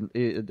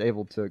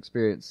able to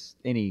experience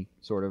any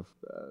sort of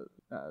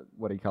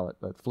what do you call it?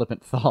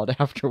 Flippant thought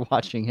after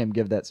watching him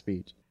give that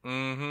speech.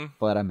 Mm-hmm.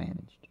 But I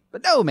managed.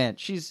 But no, man,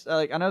 she's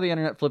I know the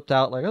internet flipped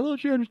out I thought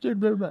she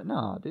understood. Blah, blah.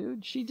 No,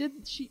 dude, he did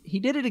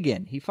it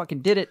again. He fucking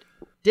did it,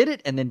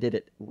 and then did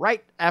it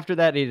right after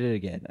that. He did it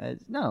again.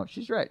 No,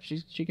 she's right.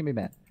 She can be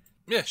mad.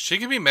 Yeah, she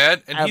can be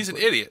mad, and Absolutely. He's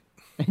an idiot.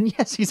 And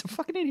yes, he's a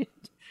fucking idiot.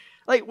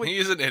 He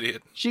is an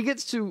idiot. She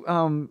gets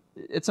to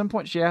at some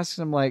point she asks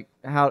him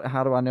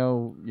how do I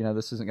know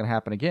this isn't going to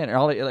happen again? And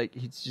all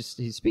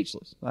he's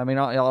speechless. I mean,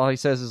 all he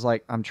says is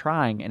I'm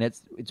trying, and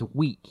it's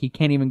weak. He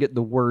can't even get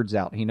the words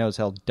out. He knows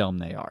how dumb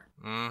they are.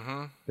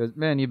 Mm-hmm. Because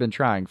man, you've been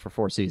trying for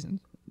 4 seasons.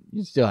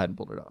 You still hadn't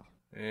pulled it off.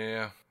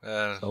 Yeah.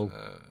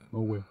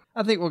 Well.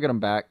 I think we'll get them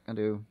back. I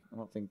do. I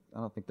don't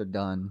think they're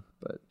done.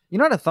 But you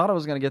know what? I thought I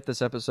was going to get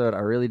this episode. I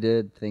really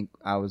did think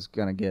I was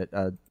going to get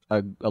a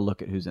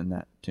look at who's in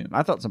that tomb.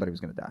 I thought somebody was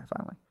going to die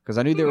finally because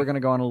I knew they were going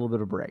to go on a little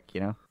bit of break.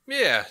 Yeah.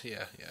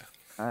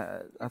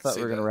 I thought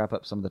we were going to wrap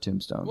up some of the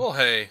tombstones. Well,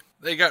 hey,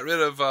 they got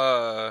rid of.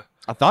 I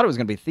thought it was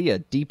going to be Thea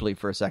deeply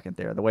for a second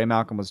there. The way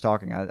Malcolm was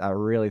talking, I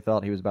really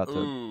thought he was about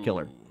to kill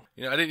her.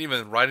 I didn't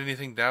even write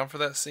anything down for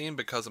that scene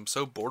because I'm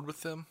so bored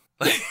with them.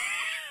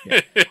 Yeah.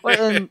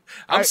 Well,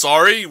 I'm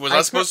sorry. Was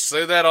I supposed to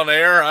say that on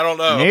air? I don't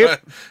know. Nope.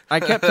 I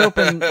kept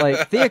hoping,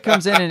 Thea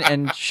comes in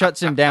and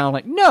shuts him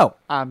down. No,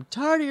 I'm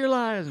tired of your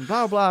lies and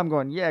blah, blah. I'm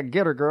going, yeah,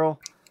 get her,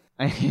 girl.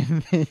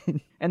 And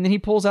then he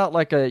pulls out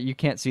you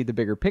can't see the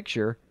bigger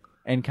picture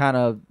and kind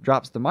of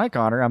drops the mic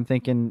on her. I'm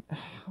thinking,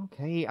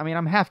 okay, I mean,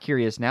 I'm half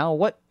curious now.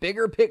 What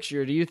bigger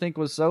picture do you think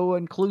was so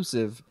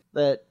inclusive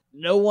that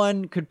no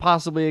one could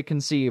possibly have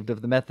conceived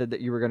of the method that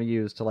you were going to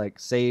use to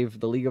save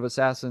the League of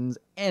Assassins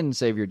and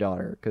save your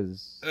daughter?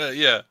 Because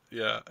yeah,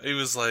 he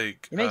was he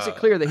makes it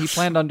clear that he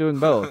planned on doing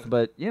both.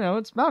 But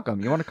it's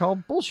Malcolm. You want to call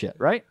bullshit,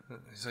 right?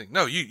 He's like,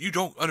 no, you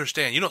don't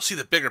understand. You don't see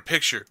the bigger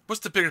picture. What's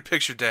the bigger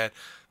picture, Dad?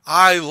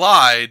 I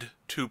lied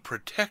to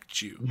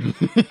protect you.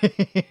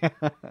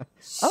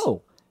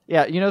 Oh,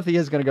 yeah.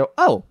 Thea's going to go.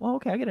 Oh, well,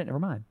 okay, I get it. Never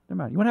mind. You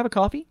want to have a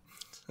coffee?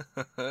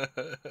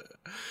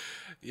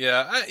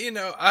 Yeah,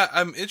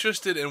 I'm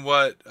interested in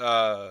what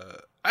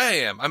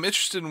I'm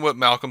interested in what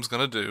Malcolm's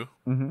going to do.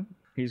 Mm-hmm.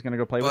 He's going to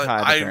go play with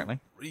Hyde, apparently.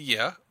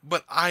 Yeah,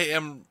 but I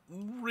am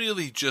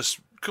really just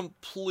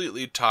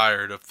completely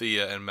tired of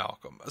Thea and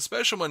Malcolm.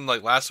 Especially when,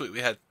 like, last week we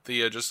had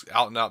Thea just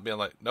out and out being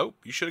like, nope,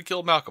 you should have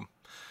killed Malcolm.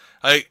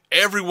 Like,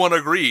 everyone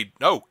agreed,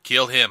 no,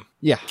 kill him.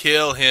 Yeah.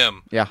 Kill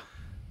him. Yeah.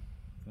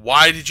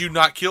 Why did you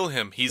not kill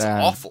him? He's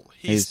awful.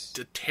 He's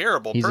a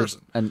terrible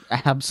person. An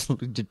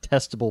absolutely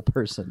detestable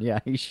person. Yeah,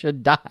 he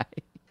should die.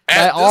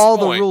 By all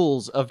the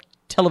rules of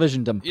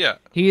televisiondom. Yeah.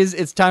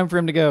 It's time for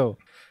him to go.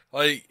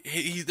 Like,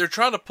 they're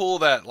trying to pull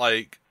that,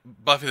 like,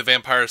 Buffy the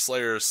Vampire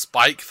Slayer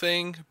Spike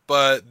thing,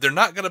 but they're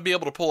not going to be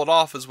able to pull it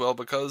off as well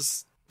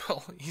because,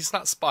 well, he's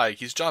not Spike.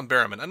 He's John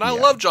Barrowman. And I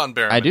love John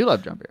Barrowman. I do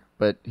love John Barrowman,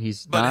 but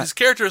his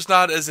character is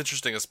not as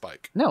interesting as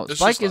Spike. No,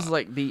 Spike is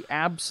like the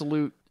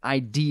absolute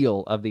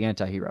ideal of the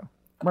anti-hero.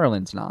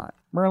 Merlin's not.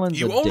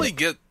 Merlin's You only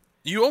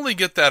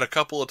get that a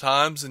couple of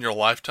times in your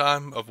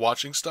lifetime of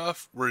watching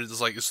stuff where it's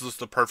like, it's just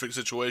the perfect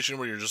situation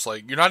where you're just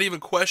like, you're not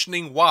even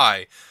questioning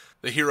why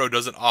the hero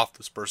doesn't off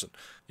this person.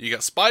 You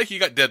got Spike, you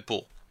got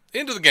Deadpool.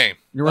 Into the game.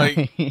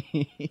 Right.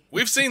 Like,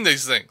 we've seen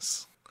these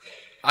things.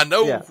 I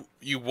know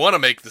you want to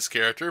make this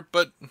character,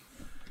 but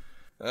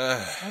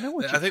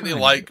I think they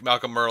like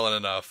Malcolm Merlin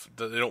enough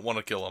that they don't want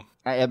to kill him.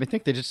 I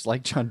think they just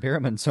like John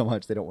Barrowman so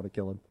much they don't want to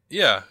kill him.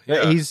 Yeah.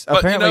 He's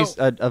apparently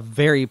a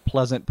very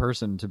pleasant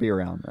person to be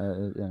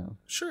around.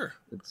 Sure.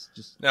 It's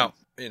just now.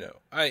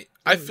 I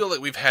feel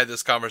like we've had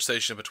this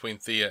conversation between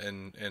Thea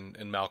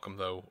and Malcolm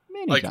though.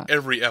 Many times.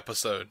 Every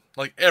episode.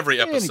 Like every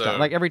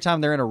time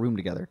they're in a room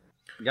together.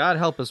 God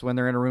help us when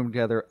they're in a room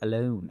together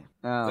alone.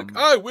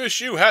 I wish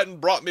you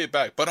hadn't brought me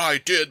back, but I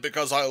did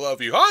because I love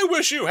you. I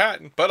wish you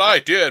hadn't, but I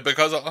did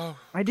because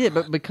I did,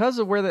 but because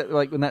of where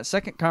in that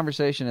second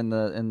conversation in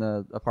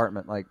the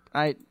apartment, like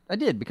I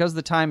did because of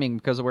the timing,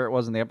 because of where it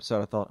was in the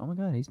episode. I thought, oh my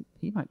God,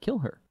 he might kill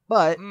her.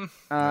 But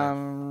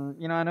I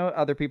know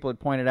other people had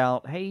pointed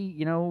out, hey,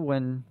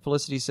 when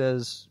Felicity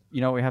says,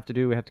 what we have to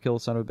do, we have to kill the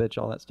son of a bitch,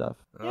 all that stuff.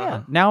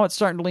 Yeah, now it's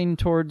starting to lean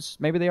towards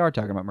maybe they are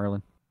talking about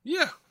Merlin.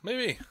 Yeah,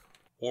 maybe.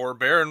 Or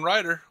Baron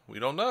Ryder. We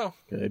don't know.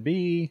 Could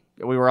be.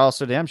 We were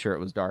also damn sure it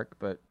was Dark,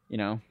 but,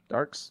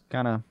 Dark's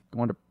kind of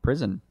going to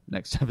prison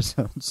next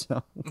episode,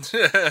 so.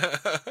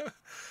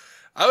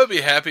 I would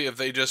be happy if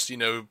they just,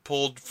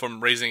 pulled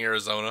from Raising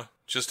Arizona.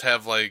 Just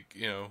have,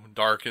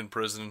 Dark in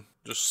prison,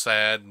 just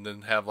sad, and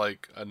then have,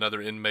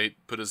 another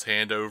inmate put his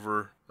hand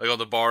over, on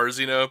the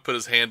bars, put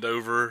his hand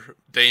over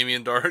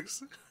Damien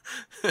Dark's.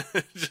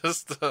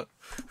 Just, I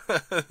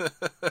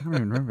don't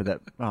even remember that.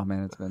 Oh,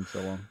 man, it's been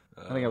so long.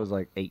 I think I was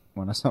 8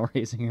 when I saw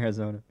Raising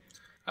Arizona.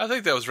 I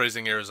think that was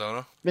Raising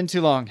Arizona. Been too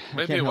long.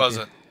 Maybe it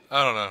wasn't.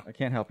 I don't know. I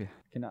can't help you.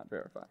 Cannot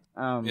verify.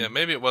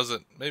 Maybe it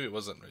wasn't. Maybe it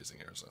wasn't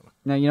Raising Arizona.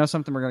 Now,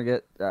 something we're going to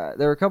get?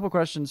 There were a couple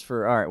questions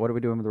for, all right, what are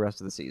we doing with the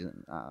rest of the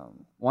season?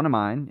 One of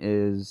mine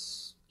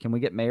is, can we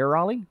get Mayor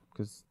Raleigh?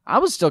 Because I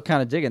was still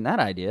kind of digging that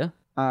idea.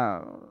 I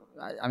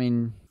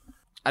didn't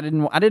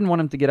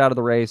want him to get out of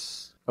the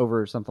race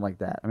over something like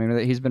that. I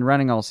mean, he's been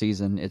running all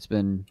season. It's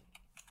been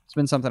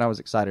something I was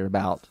excited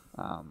about.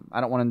 I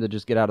don't want him to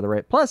just get out of the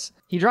race. Plus,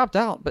 he dropped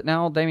out, but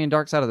now Damien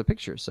Dark's out of the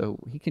picture, so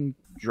he can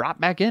drop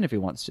back in if he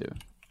wants to.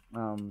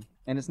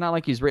 And it's not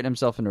like he's written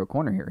himself into a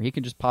corner here. He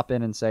can just pop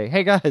in and say,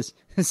 "Hey guys,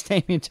 this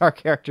Damien Dark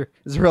character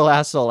is a real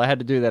asshole. I had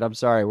to do that. I'm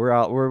sorry. We're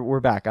out. We're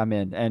back. I'm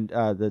in." And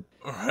the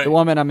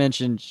woman I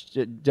mentioned,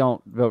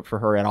 don't vote for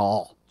her at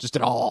all. Just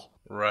at all.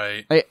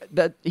 Right.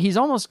 That he's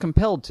almost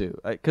compelled to,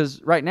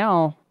 because right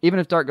now, even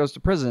if Dark goes to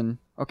prison,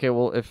 okay,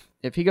 well,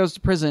 if he goes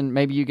to prison,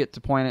 maybe you get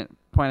to point at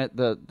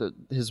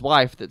his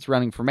wife that's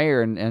running for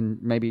mayor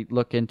and maybe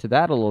look into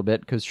that a little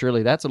bit, because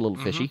surely that's a little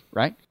fishy,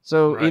 right?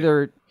 So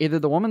either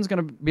the woman's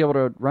going to be able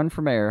to run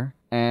for mayor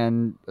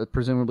and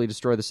presumably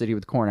destroy the city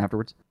with corn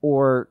afterwards,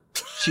 or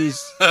she's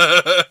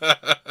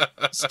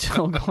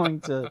still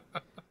going to.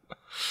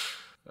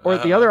 Or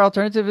the other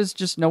alternative is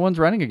just no one's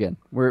running again.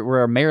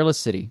 We're a mayorless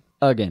city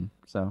again.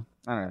 So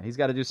I don't know. He's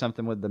got to do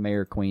something with the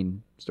mayor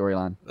queen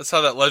storyline. That's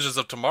how that Legends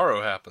of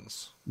Tomorrow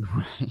happens.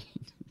 Right.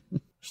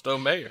 There's no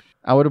mayor.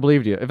 I would have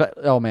believed you.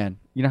 Oh man,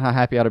 you know how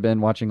happy I'd have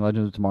been watching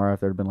Legends of Tomorrow if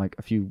there had been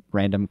a few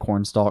random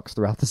corn stalks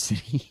throughout the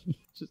city.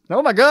 Just,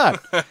 oh my God,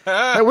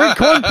 that weird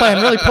corn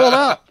plan really pulled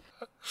out.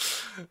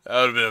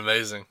 That would have been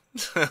amazing.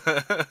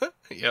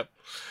 Yep.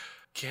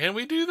 Can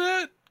we do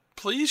that?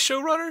 Please,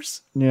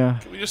 showrunners? Yeah.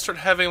 Can we just start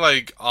having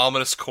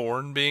ominous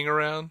corn being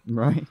around?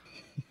 Right.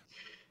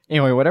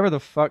 Anyway, whatever the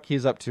fuck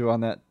he's up to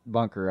on that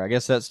bunker, I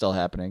guess that's still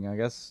happening. I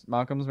guess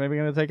Malcolm's maybe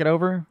going to take it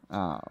over.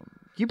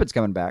 Cupid's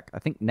coming back, I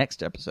think,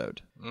 next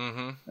episode.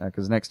 Mm-hmm.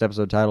 Because next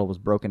episode title was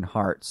Broken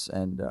Hearts,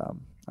 and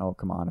oh,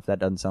 come on. If that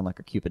doesn't sound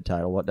like a Cupid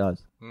title, what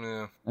does?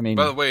 Yeah. I mean,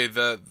 by the way,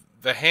 the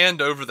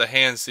hand over the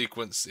hand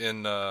sequence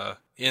in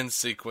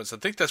sequence, I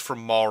think that's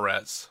from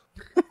Mallrats.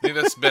 I think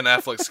that's Ben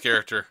Affleck's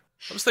character.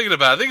 I was thinking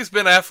about it. I think it's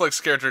Ben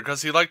Affleck's character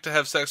because he liked to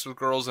have sex with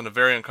girls in a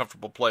very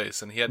uncomfortable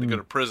place, and he had to go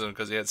to prison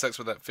because he had sex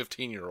with that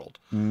 15-year-old.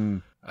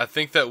 I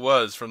think that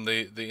was from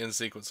the end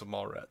sequence of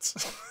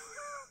Mallrats.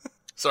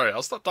 Sorry,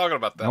 I'll stop talking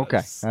about that.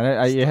 Okay.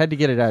 You had to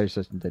get it out of your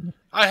system, didn't you?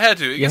 I had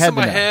to. It gets in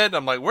my head.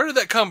 I'm like, where did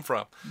that come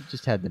from? You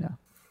just had to know.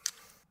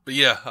 But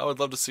yeah, I would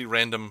love to see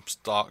random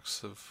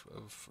stalks of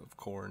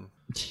corn.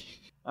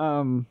 I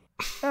don't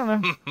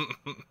know.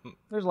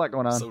 There's a lot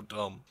going on. So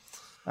dumb.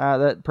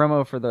 That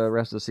promo for the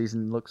rest of the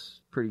season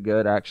looks pretty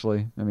good,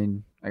 actually. I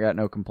mean, I got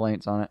no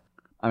complaints on it.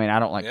 I mean, I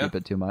don't like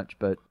Cupid too much,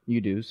 but you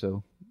do,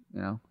 so,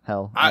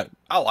 hell. I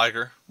like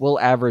her. We'll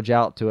average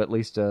out to at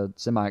least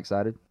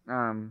semi-excited.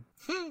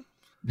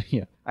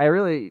 Yeah. I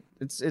really,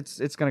 it's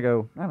going to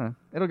go, I don't know.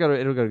 It'll go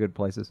to good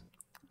places.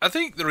 I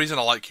think the reason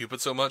I like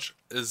Cupid so much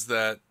is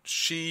that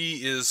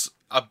she is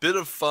a bit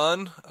of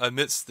fun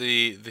amidst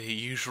the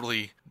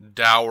usually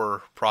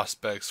dour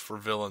prospects for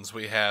villains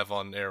we have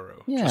on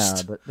Arrow.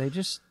 Yeah, but they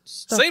just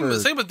stuff same her,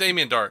 with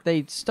Damien Dark.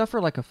 They stuff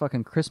her like a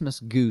fucking Christmas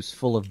goose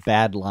full of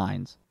bad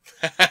lines.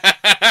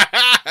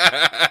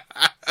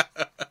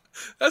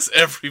 That's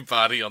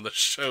everybody on the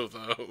show,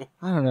 though.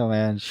 I don't know,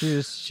 man. She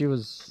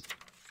was.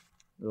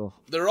 Ugh.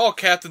 They're all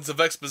captains of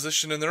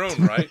exposition in their own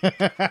right.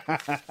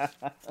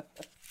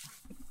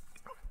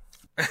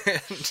 I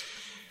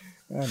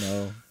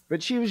know.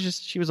 But she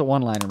was a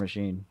one-liner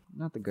machine.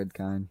 Not the good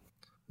kind.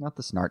 Not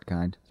the snart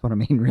kind. That's what I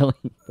mean, really.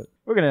 But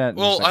we're gonna.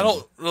 Well, I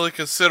don't really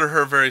consider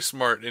her very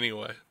smart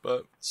anyway,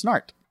 but...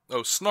 Snart.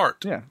 Oh,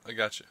 Snart. Yeah. I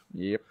gotcha.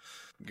 Yep.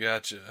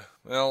 Gotcha.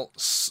 Well,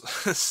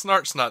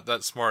 Snart's not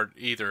that smart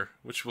either,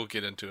 which we'll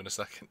get into in a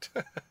second.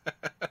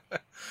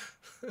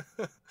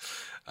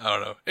 I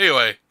don't know.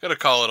 Anyway, gotta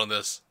call it on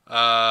this. We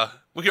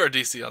are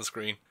DC on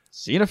Screen.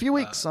 See you in a few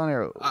weeks on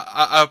Arrow.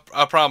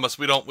 I promise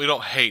we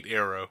don't hate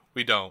Arrow.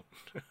 We don't.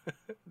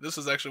 This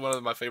is actually one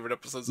of my favorite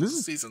episodes of the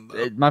season,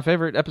 though. My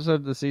favorite episode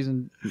of the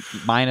season,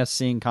 minus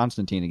seeing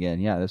Constantine again.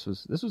 Yeah, this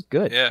was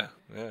good. Yeah.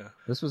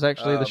 This was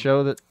actually the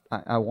show that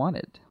I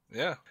wanted.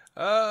 Yeah.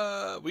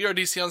 We are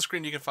DC On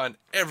Screen. You can find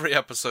every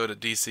episode at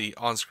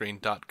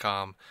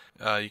DCOnScreen.com.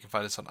 You can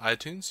find us on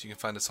iTunes. You can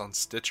find us on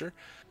Stitcher.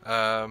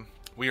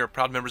 We are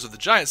proud members of the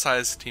Giant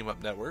Size Team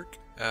Up Network.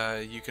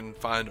 You can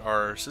find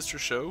our sister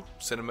show,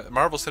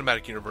 Marvel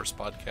Cinematic Universe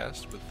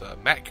podcast, with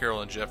Matt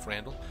Carroll and Jeff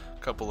Randall.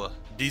 A couple of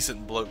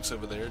decent blokes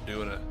over there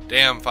doing a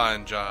damn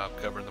fine job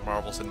covering the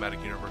Marvel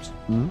Cinematic Universe.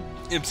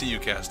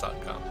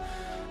 MCUcast.com.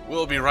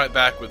 We'll be right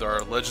back with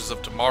our Legends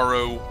of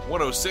Tomorrow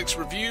 106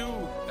 review.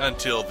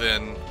 Until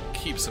then,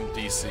 keep some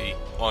DC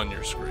on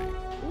your screen.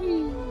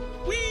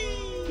 Whee!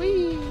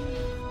 Whee!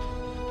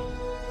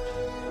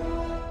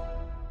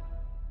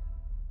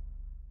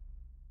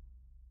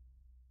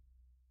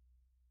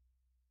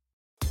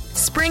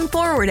 Spring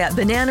forward at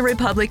Banana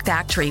Republic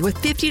Factory with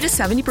 50 to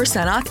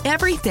 70% off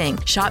everything.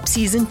 Shop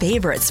season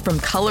favorites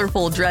from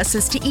colorful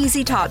dresses to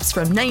easy tops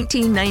from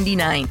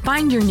 $19.99.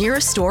 Find your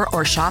nearest store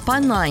or shop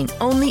online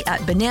only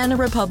at Banana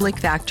Republic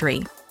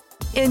Factory.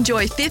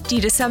 Enjoy 50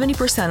 to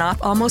 70% off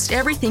almost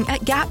everything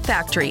at Gap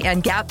Factory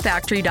and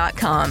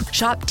GapFactory.com.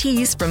 Shop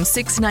tees from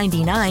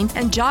 $6.99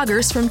 and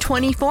joggers from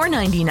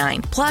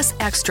 $24.99. Plus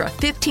extra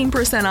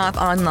 15% off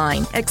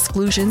online.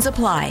 Exclusions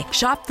apply.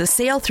 Shop the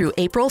sale through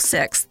April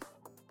 6th.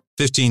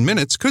 15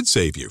 minutes could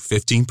save you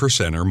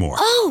 15% or more.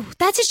 Oh,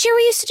 that's a cheer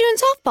we used to do in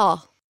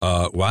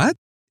softball. What?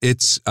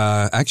 It's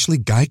actually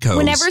Geico's.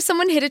 Whenever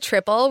someone hit a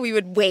triple, we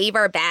would wave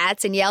our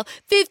bats and yell,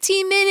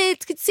 15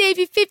 minutes could save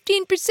you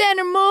 15%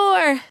 or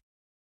more.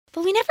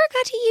 But we never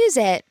got to use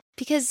it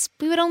because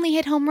we would only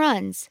hit home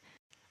runs.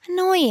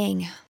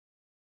 Annoying.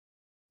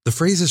 The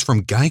phrase is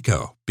from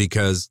Geico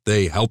because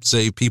they help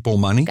save people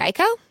money.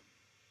 Geico?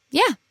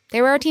 Yeah,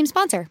 they were our team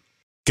sponsor.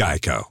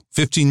 Geico.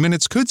 15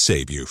 minutes could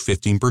save you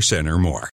 15% or more.